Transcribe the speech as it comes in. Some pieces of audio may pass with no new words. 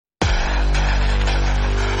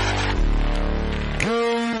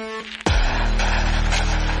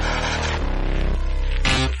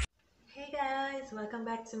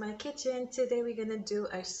back to my kitchen. Today we're gonna do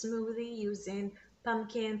a smoothie using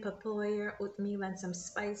pumpkin, papaya, oatmeal, and some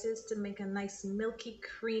spices to make a nice milky,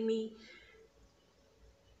 creamy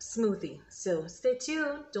smoothie. So stay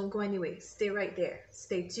tuned, don't go anywhere. Stay right there.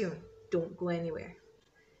 Stay tuned, don't go anywhere.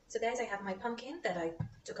 So guys, I have my pumpkin that I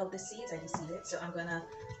took out the seeds, I deseeded. So I'm gonna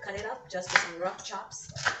cut it up just with some rough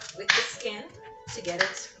chops with the skin to get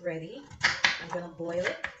it ready. I'm gonna boil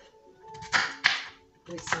it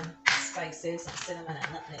with some spices, some cinnamon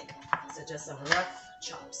and nutmeg. So just some rough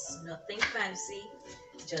chops, nothing fancy,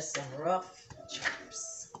 just some rough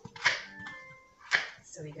chops.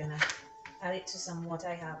 So we're gonna add it to some water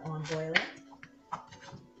I have on boiling.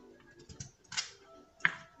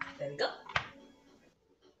 There we go.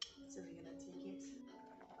 So we're gonna take it.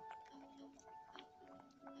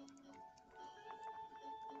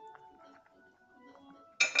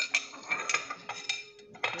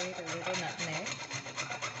 Grate a little nutmeg.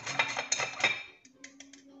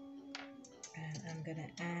 And I'm gonna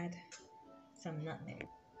add some nutmeg.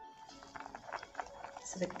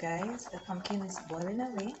 So the pumpkin is boiling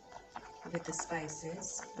away with the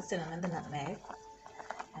spices, the cinnamon, the nutmeg.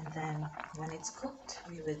 And then when it's cooked,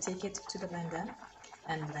 we will take it to the blender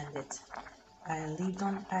and blend it.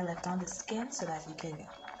 I left on the skin so that you can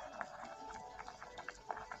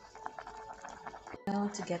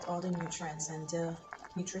to get all the nutrients and the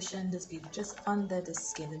nutrition just be just under the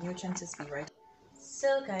skin. The nutrients just be right.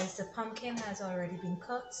 So guys, the pumpkin has already been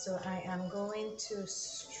cooked, so I am going to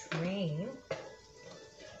strain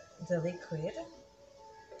the liquid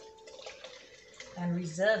and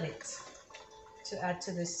reserve it to add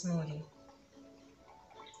to the smoothie.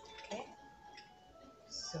 Okay,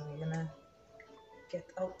 so we're gonna get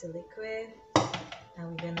out the liquid and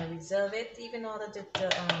we're gonna reserve it, even all the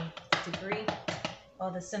debris,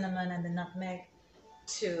 all the cinnamon and the nutmeg,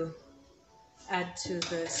 to add to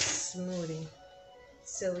the smoothie.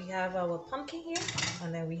 So we have our pumpkin here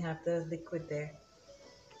and then we have the liquid there.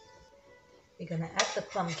 We're gonna add the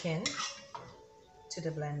pumpkin to the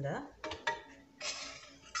blender.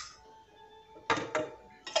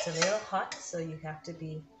 It's a little hot, so you have to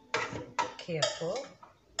be careful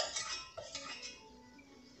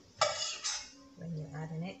when you're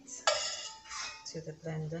adding it to the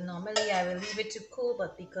blender. Normally I will leave it to cool,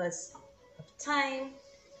 but because of time,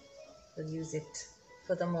 we'll use it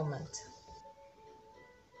for the moment.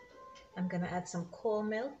 I'm gonna add some cold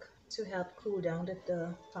milk to help cool down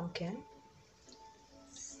the pumpkin.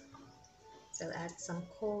 So I'll add some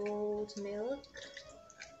cold milk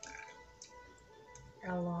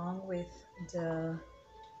along with the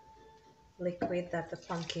liquid that the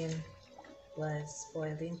pumpkin was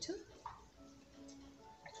boiled into.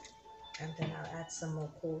 And then I'll add some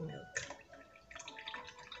more cold milk.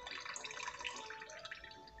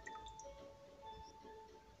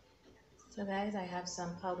 So guys, I have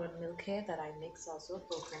some powdered milk here that I mix also,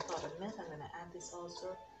 full cream powdered milk. I'm gonna add this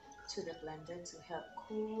also to the blender to help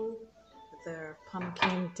cool the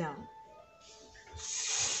pumpkin down.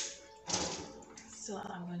 So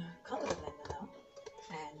I'm gonna cover the blender now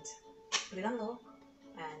and put it on low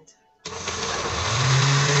and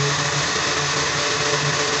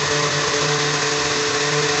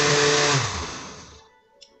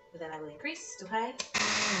then I will increase to high.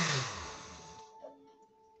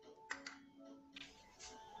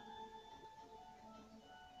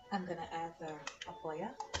 I'm gonna add the papaya.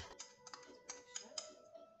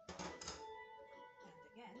 And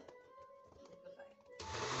again, liquefy.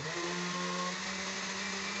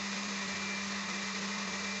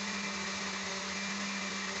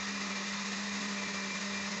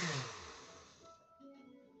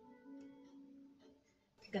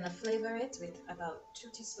 We're gonna flavor it with about 2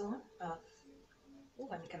 teaspoons of,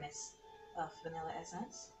 I make a mess, of vanilla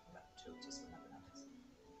essence. About 2 teaspoons of vanilla essence.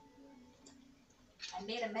 I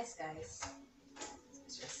made a mess, guys.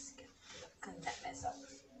 Let's just clean that mess up.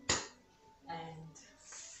 And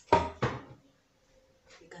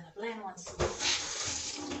we're gonna blend once more.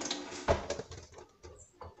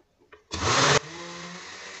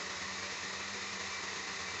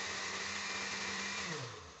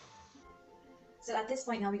 So at this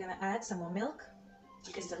point now we're gonna add some more milk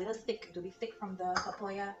because it's a little thick. It will be thick from the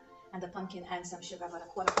papaya and the pumpkin and some sugar, about a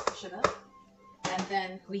quarter cup of sugar. And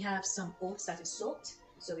then we have some oats that is soaked,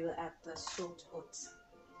 so we will add the soaked oats.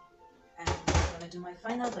 And I'm gonna do my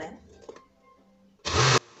final blend.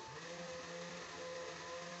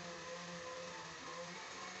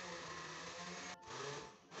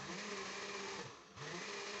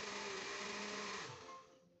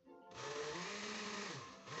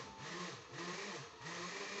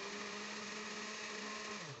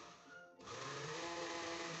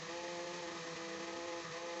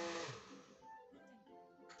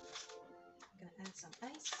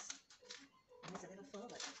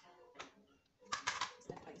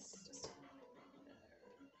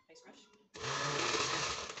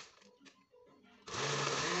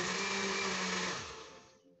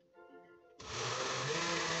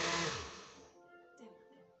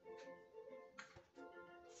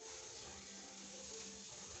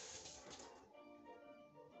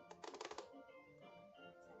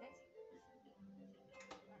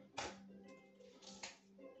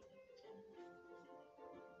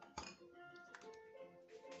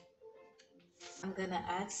 I'm gonna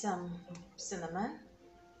add some cinnamon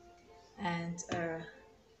and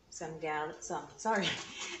some garlic, some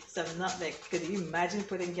nutmeg. Could you imagine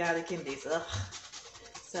putting garlic in this? Ugh.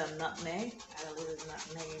 Some nutmeg, add a little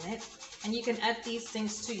nutmeg in it. And you can add these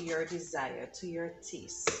things to your desire, to your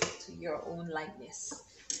taste, to your own likeness.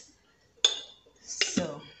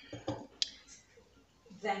 So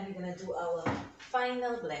then we're gonna do our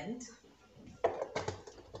final blend.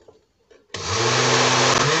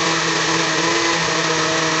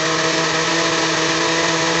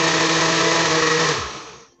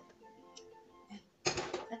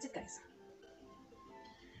 That's it, guys.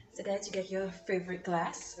 So guys, you get your favorite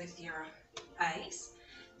glass with your ice.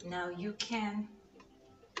 Now you can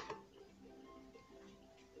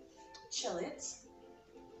chill it,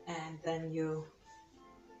 and then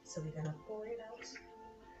so we're gonna pour it out,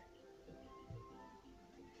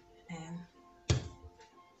 and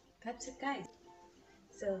that's it, guys.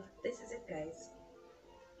 So this is it, guys.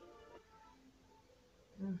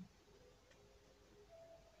 Mm,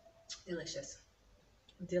 delicious,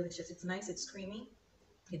 delicious. It's nice, it's creamy.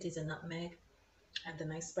 It is a nutmeg and the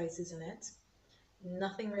nice spices in it.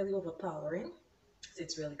 Nothing really overpowering.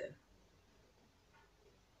 It's really good.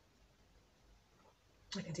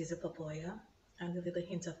 I can taste the papaya and a little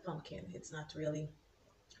hint of pumpkin. It's not really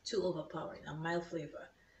too overpowering, a mild flavor.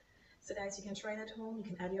 So guys, you can try it at home. You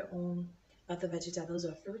can add your own other vegetables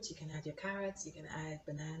or fruits. You can add your carrots, you can add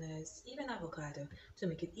bananas, even avocado to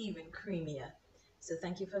make it even creamier. So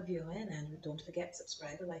thank you for viewing, and don't forget,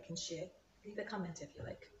 subscribe, like, and share. Leave a comment if you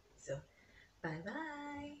like. So bye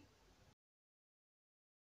bye.